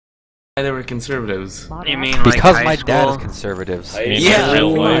they were conservatives. You mean like Because high my school? dad is conservatives. Yeah,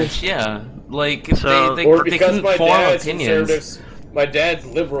 pretty much, yeah. Like, So- they Or couldn't because my form dad's opinions. conservative, my dad's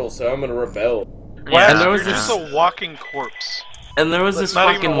liberal, so I'm gonna rebel. And there was You're this, just a walking corpse. and there was this Not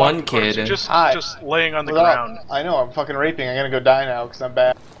even fucking a one walking corpse, kid. you're just Hi. laying on the What up? ground. I know, I'm fucking raping. I'm gonna go die now because I'm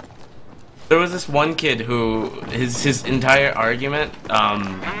bad. There was this one kid who his entire argument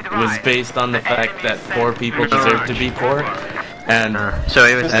was based on the fact that poor people deserve to be poor, and So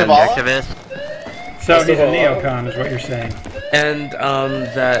he was Mr. an Ball? activist? So First he's of a all- neocon, is what you're saying.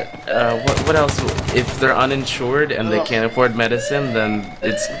 what else? If they're uninsured and they can't afford medicine, then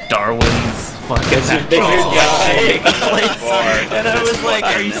it's Darwin's fucking They natural should die. selection. And I was like,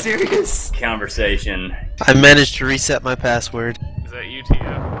 are you serious? Conversation. I managed to reset my password. Is that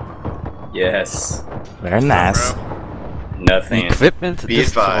UTF? Yes. Very nice. Nothing. Equipment Be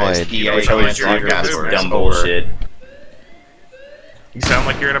advised, destroyed. EA I wish changed was your talking this password. dumb bullshit. You sound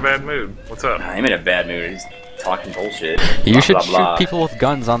like you're in a bad mood. What's up? I'm in a bad mood. He's talking bullshit. You Blah, should blah, shoot blah. people with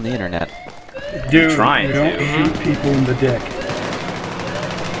guns on the internet. Dude, trying you don't to. shoot people in the dick.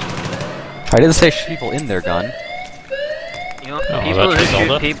 I didn't say shoot people in their gun. You know, people who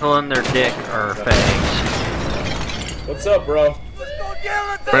shoot people in their dick are fags. What's up, bro?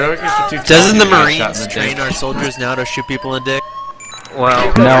 Doesn't the Marines train our soldiers now to shoot people in the dick?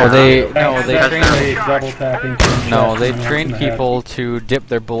 Well, No, they That's train they double tapping. to the no, chest they and in train the head. people to dip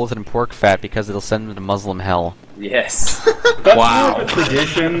their bullets in pork fat because it'll send them to Muslim hell. Yes. That's Wow. more of a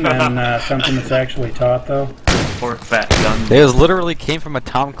tradition than something that's actually taught, though. Pork fat gun. They literally came from a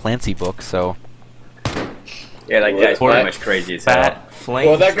Tom Clancy book, so Yeah, that guy's Pork pretty much crazy as hell. Fat flame.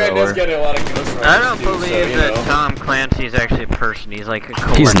 Well, that guy does get a lot of ghost I don't writers, too, believe so, you that know. Tom Clancy is actually a person. He's like a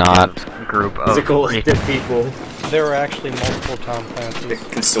collective He's not. group of He's a collective people. There were actually multiple Tom The Clancy's.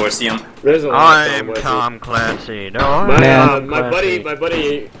 consortium. There's a lot of I'm Clancy. Tom Clancy. No, My, I'm Man. Tom my Clancy.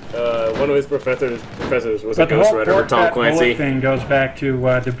 buddy, one of his professors was a But the whole ghostwriter for pork Tom fat bullet Clancy. thing goes back to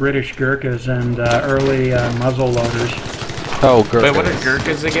the British Gurkhas and early muzzle loaders. oh, Gurkhas. Wait, what are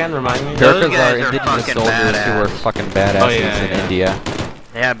Gurkhas again? Remind me. Those Gurkhas guys are are indigenous fucking soldiers who were badass. fucking badasses Oh, yeah, in yeah. India.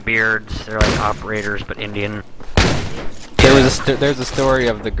 They have beards. They're like operators, but Indian. There's a story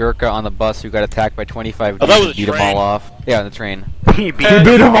of the Gurkha on the bus who got attacked by 25 Oh, dudes that was and a beat them train. all off. Yeah, on the train. He beat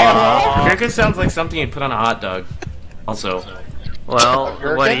Gurkha sounds like something you'd put on a hot dog. Also. Well,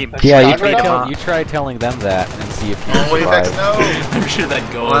 what he? Yeah, you Chicago? try telling them that and see if you What do you survive. know? I'm sure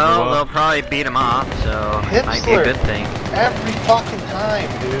that'd go over Well, well. they'll probably beat him off, so it might be a Hipster. good thing. Every fucking time,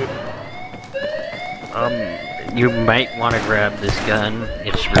 dude. You might want to grab this gun.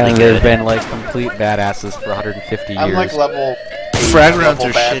 It's really And good. they've been like complete badasses for 150 years. I'm like level 8. Frag rounds level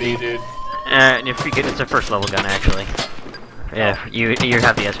are baddie, shitty. dude. And if you get, it's a first level gun actually. Yeah, you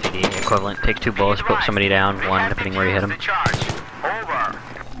have the SPD equivalent. Take 2 bullets, put somebody down, 1 depending where you hit them.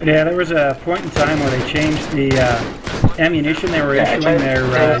 Yeah, there was a point in time where they changed the ammunition they were issuing their,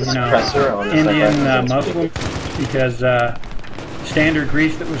 Indian Muslims because standard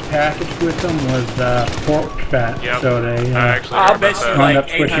grease that was packaged with them was pork fat. Yep. So they I actually I'll heard bet about you that. wound up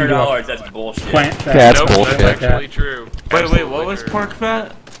like switching to a $800. That's bullshit. plant fat. Yeah, that's Nope, bullshit. that's actually true. Wait, Absolutely what was true. pork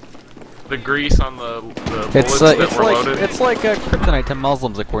fat? The grease on the It's bullets that it's were like loaded. it's like a kryptonite to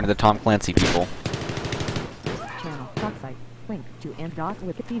Muslims according to the Tom Clancy people. Channel website link to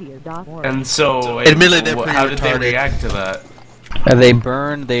and.wikipedia.org. And so, Admittedly, they're pretty how did they retarded. react to that? They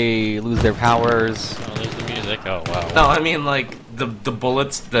burn, they lose their powers. Oh, there's the music. Oh, wow. No, I mean like the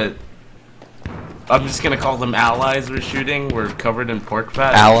bullets that I'm just gonna call them allies were shooting were covered in pork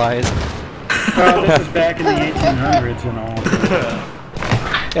fat. Allies. This is back in the 1800s and all.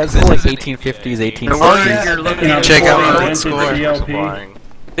 Yeah, it's like 1850s, The 1860s. word you're looking at Check out before my they next invented score. DLP.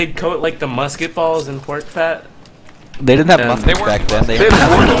 They'd coat like the musket balls in pork fat. They didn't have And muskets they back then. They They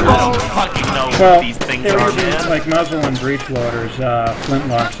had don't fucking know Well, what these things they are, were man. like muzzle and breech loaders,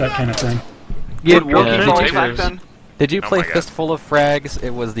 flintlocks, that kind of thing. Yeah, Yeah. did you Oh play my God. Fistful of Frags?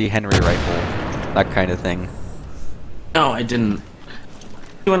 It was the Henry rifle, that kind of thing. No, I didn't.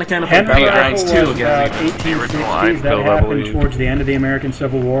 You want to kind of play Henry battle rifle grinds too was about again? 1860s. That happened towards the end of the American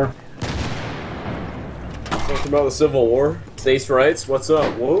Civil War. Talking about the Civil War, states' rights. What's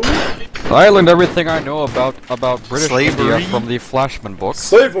up? Whoa. I learned everything I know about British Slavery. India from the Flashman books.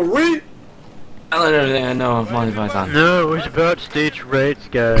 Slavery. I learned everything I know of Monty Python. No, it's about states' rights,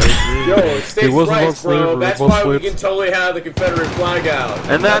 guys. Yo, states' wasn't about rights, bro. slavery, That's it was why we slaves. can totally have the Confederate flag out.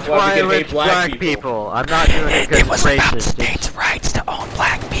 And that's why we can hate it's black people. I'm not doing it It because was it's about racist. states' rights to own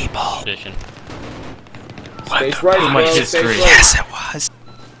black people. Tradition. States' rights, Too bro. much States' history. rights. Yes, it was.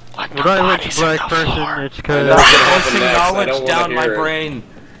 When I look at a black person, it's I because know. Forcing Next, I knowledge don't wanna down my hear it. brain.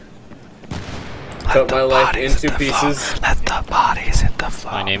 cut my life into pieces. Let the bodies hit the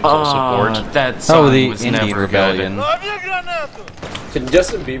floor. My name is also Bored. That song Oh, the was Indian never Rebellion. good. Can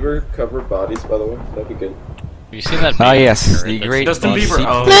Justin Bieber cover Bodies, by the way? That'd be good. Have you seen that? Ah, video? yes, Or the that's- great Justin Bieber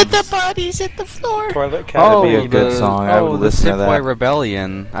owns. Let the bodies hit the floor. Toilet Cat. Oh, be a good song. I would the listen to Sip that. Boy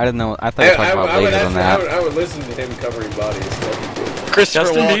Rebellion. I didn't know. I thought you were talking about later than that. I would listen to him covering Bodies. That'd be good.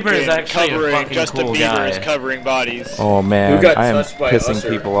 Justin Bieber is actually a fucking cool guy. covering Bodies. Oh man, Who got I am touched by pissing Usher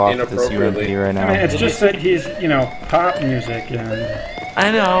people off with this inappropriately? UMP right I mean, now. it's just that he's, you know, pop music and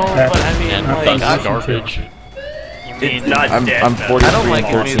I know, That's- but I mean, And like, that's garbage. It's not I'm dead. I'm 43, I don't like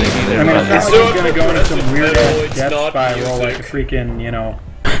his 14 music either. I mean, it's not It's like he's not gonna go into some progressive weird metal, ass it's death not spiral like a music. freaking, you know.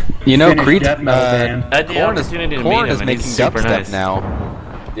 You know, Finnish Creed, death metal band. I had the Korn is, opportunity to Korn meet is him, and making he's super dubstep nice. now.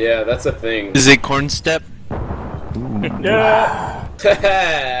 Yeah, that's a thing. Is it corn step? Yeah.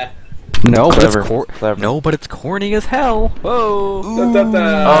 No, but Clever, it's clever. no, but it's corny as hell. Whoa. Da, da,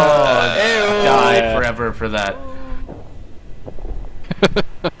 da. Oh, die forever for that.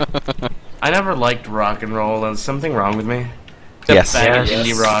 I never liked rock and roll. There's something wrong with me. Except Yes. faggot Yes.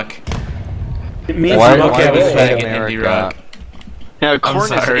 indie rock. It means Why, I'm why okay with would you say faggot indie America? rock. Yeah, Korn is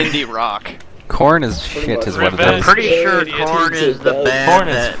sorry. indie rock. Corn is shit, is what it I'm is. pretty sure Yeah, Korn is the Korn band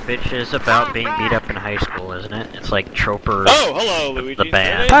is- that bitches about being beat up in high school, isn't it? It's like Troper. Oh, hello, Luigi. The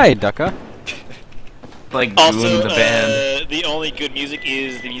band. Hi, Ducka. Like Also, Goon, the band. the only good music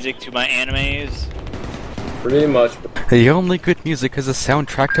is the music to my animes. Pretty much. The only good music is a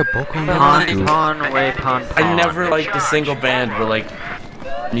soundtrack to Boku no Pon, Hero. pon, way, pon, I pon. never liked a single band where like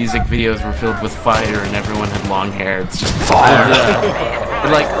music videos were filled with fire and everyone had long hair. It's just fire.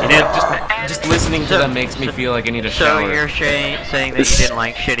 Like just listening to them makes me feel like I need a So shower. you're saying that you didn't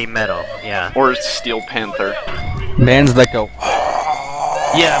like shitty metal? Yeah. Or Steel Panther. Bands that go.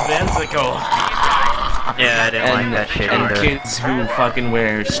 Yeah, bands that go Yeah, I didn't like that shit and either. kids who fucking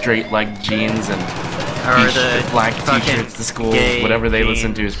wear straight leg jeans and Or the black fucking t-shirts to school. gay Whatever they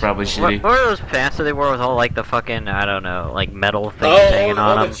listen jeans. to is probably shitty. What are those pants that they wore with all like the fucking, I don't know, like metal things Oh, hanging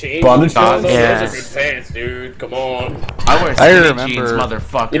all on the them? chains. Bondage Those Yeah. are good pants, dude. Come on. I wear I skinny remember- jeans,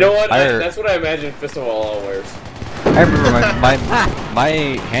 motherfucker. You know what? I- That's what I imagine Fistful all wears. I remember my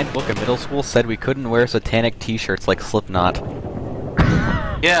handbook in middle school said we couldn't wear satanic T-shirts like Slipknot.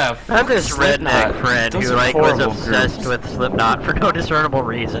 Yeah, I have this fuck redneck Slipknot. friend Those who are like was horrible obsessed groups. with Slipknot for no discernible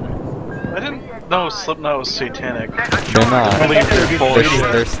reason. I didn't know Slipknot was satanic. They're not. I believe they're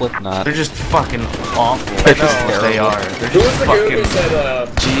bullshit. They're Slipknot. They're just fucking awful. They're I just know they terrible. are. They're Who was just the dude who fucking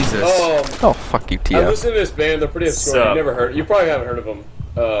said, Jesus. Oh, fuck you, I TF. listened to this band. They're pretty obscure. Sup? You never heard. You probably haven't heard of them.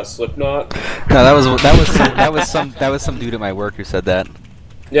 Slipknot. No, that was some dude at my work who said that.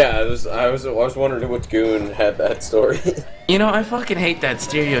 Yeah, I was wondering which goon had that story. You know, I fucking hate that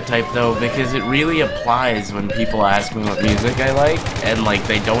stereotype though, because it really applies when people ask me what music I like, and like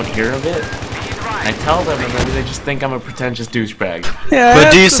they don't hear of it. I tell them, and maybe they just think I'm a pretentious douchebag. Yeah.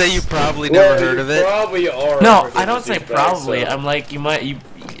 But do you say you probably never heard you of it? Probably are. No, a I don't say douchebag, probably. so- I'm like, you Yeah,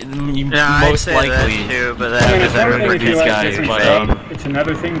 I most say likely. that too, but I that mean, is it's one thing every if you these like guys, different but, stuff. It's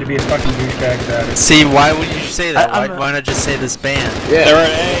another thing to be a fucking douchebag about it. See, why would you say that? I'm Why not just say this band? Yeah, They're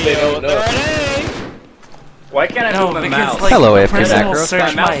an they A, don't know. Why can't I No, move my because mouse? like Hello, a AFK person will Macro. search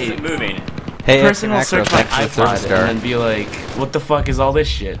My mouse my isn't moving. Hey, person will Macro, search my thanks for the iPod third star. and then be like, "What the fuck is all this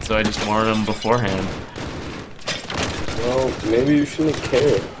shit?" So I just warn them beforehand. Well, maybe you shouldn't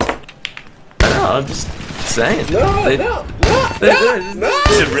care. I don't know, I'm just saying. No. They- This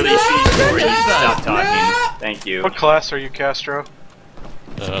is a really shitty story. Stop talking. Thank you. What class are you, Castro?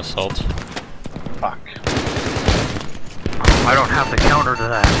 Assault. Fuck. I don't have the counter to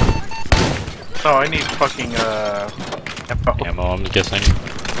that. Oh, I need fucking, Ammo, I'm guessing.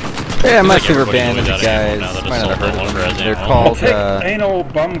 Yeah, my Like favorite everybody band, went you out of ammo guys now that might not have Assault heard no of longer them. has They're ammo. called, Take anal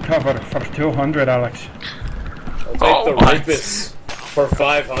bum cover for 200, Alex. I'll take the rapists for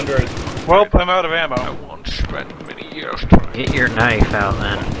 500. well, I'm out of ammo. Get your knife out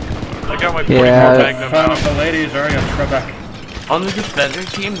then. I got my 44 Yeah. Magnum Found out. the ladies are your Trebek. On the defender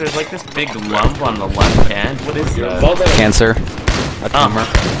team, there's like this big lump on the left hand. What is that? Well, then, Cancer. A tumor.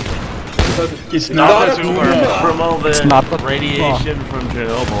 It's Not not a a tumor. tumor. From all the It's not the- radiation from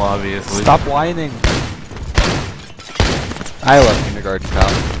Chernobyl, obviously. Stop whining. I love Kindergarten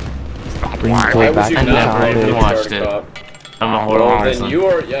Cop. Bring why Joy would back you I in not never play town. even Kindergarten watched it. Cop? I'm a horrible Well, then person. you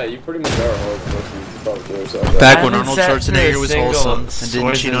are, yeah, you pretty much are a horrible person. You should probably kill yourself. Back I when haven't Arnold sat through a Schwarzenegger was single wholesome and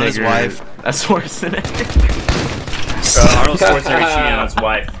didn't cheat on his Schwarzenegger- wife. A Schwarzenegger. Arnold Schwarzenegger cheated on his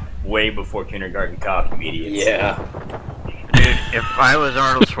wife way before Kindergarten Cop, you idiots. Yeah. Dude, if I was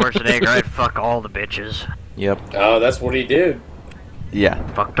Arnold Schwarzenegger, I'd fuck all the bitches. Yep. Oh, that's what he did. Yeah.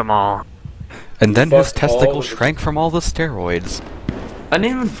 Fucked them all. And then his Fucked all testicles of the- shrank from all the steroids. I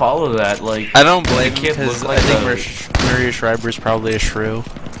didn't even follow that. Like, I don't blame him kid because looked I think a- Maria Schreiber's probably a shrew.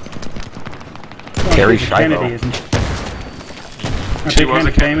 Terry Kennedy, Schiavo. isn't she? Aren't they kind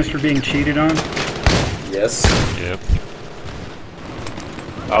of famous for being cheated on? Yes. Yep.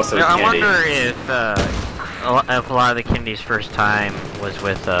 Also, I Kennedy. wonder if a lot of the Kennedy's first time was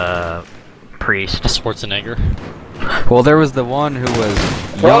with priest. Schwarzenegger. Well, there was the one who was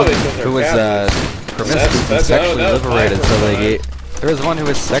young, Probably 'cause they're who was promiscuous and that's- sexually that was liberated, my so they first gave. There was one who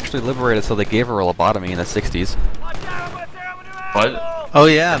was sexually liberated, so they gave her a lobotomy in the 60s. What? Oh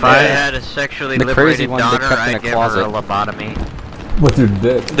yeah, If I had a sexually The crazy liberated one they daughter, kept in a I'd give closet. her a lobotomy. With your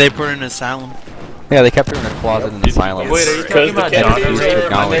dick. They put her in an asylum. Yeah, they kept her in a closet in an asylum. Wait, are you Because talking the about daughter Kennedys rape? are a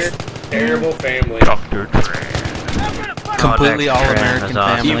Acknowledged. terrible family. Dr. Tran. Completely Dr. Tran all-American is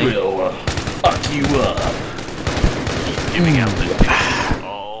awesome. He family. will fuck you up. Giving out the dick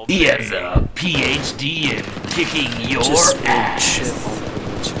all He day. has a PhD in kicking your ass.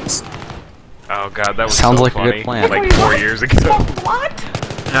 Oh god, that was Sounds so like a funny. good plan. Like 4 years ago.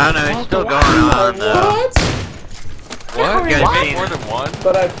 No, it's still going on though. What? What? You guys What? seen- More than one?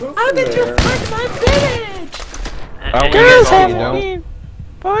 But I pooped in there. and you Girls guys have seen- a penis.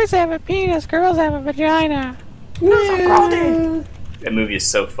 Boys have a penis, girls have a vagina. That movie is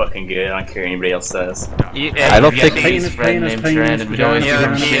so fucking good. I don't care what anybody else says. I don't think- His friend named Trent, and we always give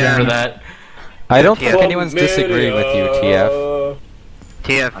him shit for that. I don't think TF. anyone's disagreeing with you, TF.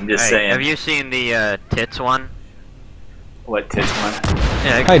 TF, I'm just hey, saying. have you seen the tits one? What tits one?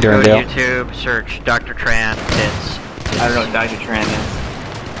 Yeah, Hi, go to Durandale. YouTube, search Dr. Tran tits. I don't know what Dr. Tran is.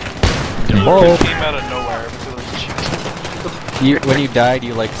 Whoa. Came out of nowhere. When you died,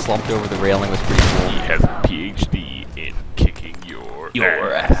 you like slumped over the railing. Was pretty cool. He has a PhD in kicking your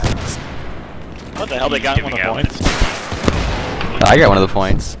ass. What the hell? They got one of the points. I got one of the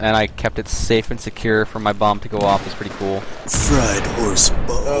points, and I kept it safe and secure for my bomb to go off. It's pretty cool. Fried horse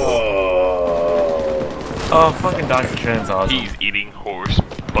Oh, fucking Dr. Trent's awesome. He's eating horse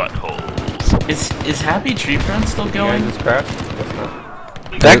buttholes. Is Happy Tree Friend still going?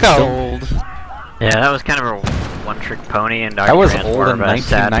 That got old. Yeah, that was kind of a one-trick pony, and Dr. That was Tran's old more in of a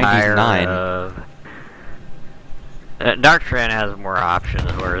satire 1999. of... Dr. Tran has more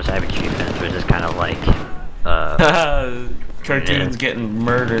options, whereas Happy Tree Friends was just kind of like... Cartoons getting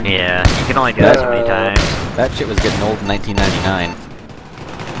murdered. Yeah, you can only do that so many times. That shit was getting old in 1999.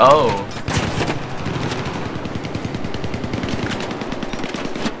 Oh.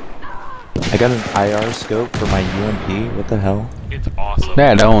 I got an IR scope for my UMP. What the hell? It's awesome.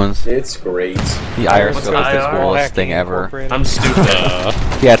 Yeah, no one's. It's great. The IR What's scope is the IR? coolest thing ever. I'm stupid.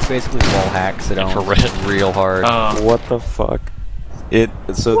 Yeah, it's basically wall hacks. It owns Infrared. real hard. What the fuck?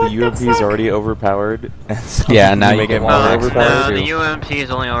 So the UMP is already overpowered. And so Yeah, now you make get it more more hacks. overpowered. No, too. the UMP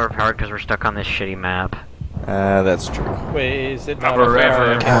is only overpowered because we're stuck on this shitty map. That's true. Wait, is it not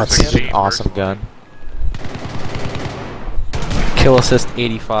forever? God, it's such an awesome gun. Kill assist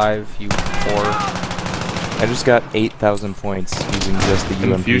 85, you whore. I just got 8,000 points using just the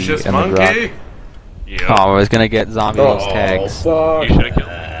UMP Confucius and the rock. Monkey! Yeah. Oh, I was gonna get zombie those tags. Fuck. You should have killed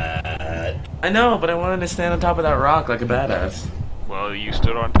him. I know, but I wanted to stand on top of that rock like a badass. Well, you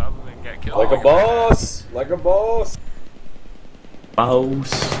stood on top of it and got killed. Like a boss. Like a boss.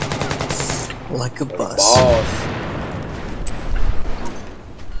 Boss. Like a bus. Boss.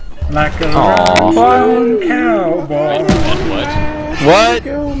 Like a Aw. round cowboy. What? What?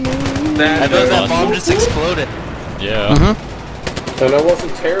 Kill me. I thought that bomb just exploded. Yeah. And I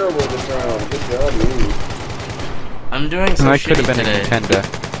wasn't terrible this round. Good job, me. I'm doing so I could have shitty been a today. contender.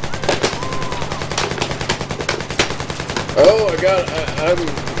 Oh, I'm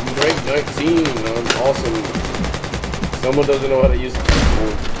ranked 19. I'm awesome. Someone doesn't know how to use the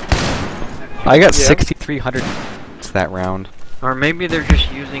keyboard. I got 6,300 that round. Or maybe they're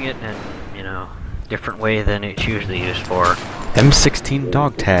just using it in, you know, different way than it's usually used for. M16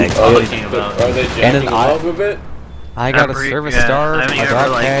 dog tag. Are they thinking about- jacking off of it? I got a service star, Have you a ever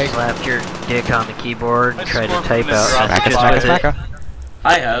dog like tag. slapped your dick on the keyboard and tried to type out Smacka, messages smacka, with it? smacka.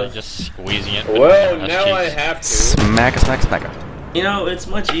 I have. Just squeezing it. Well, with now my I cheeks. have to. Smacka, smacka, smacka. You know, it's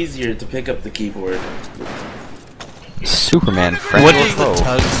much easier to pick up the keyboard. Superman, friend What or does the foe?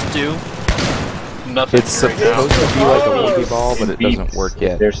 tugs do? Nothing. It's supposed to be like a wookie ball, but it doesn't work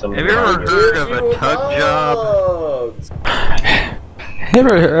yet. Have you ever heard of a tug job?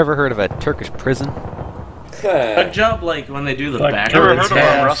 Ever heard of a Turkish prison? A job like when they do the Like backwards Turkish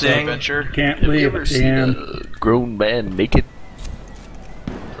tab Russell thing. Adventure? Can't leave at the end. Grown man naked.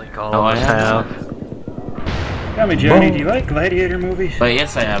 Like all Oh, of I us have. have. Tell me, Johnny, do you like gladiator movies? But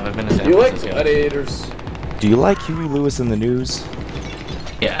yes, I have. I've been to San You like Francisco. gladiators? Do you like Huey Lewis in the news?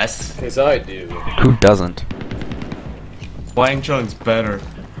 Yes. Cause I do. Who doesn't? Wang Chung's better.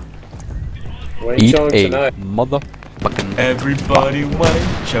 Wang Eat Chung a tonight. motherfucking. Everybody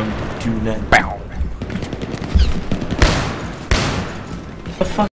Wang Chung tonight. Bow. The fuck?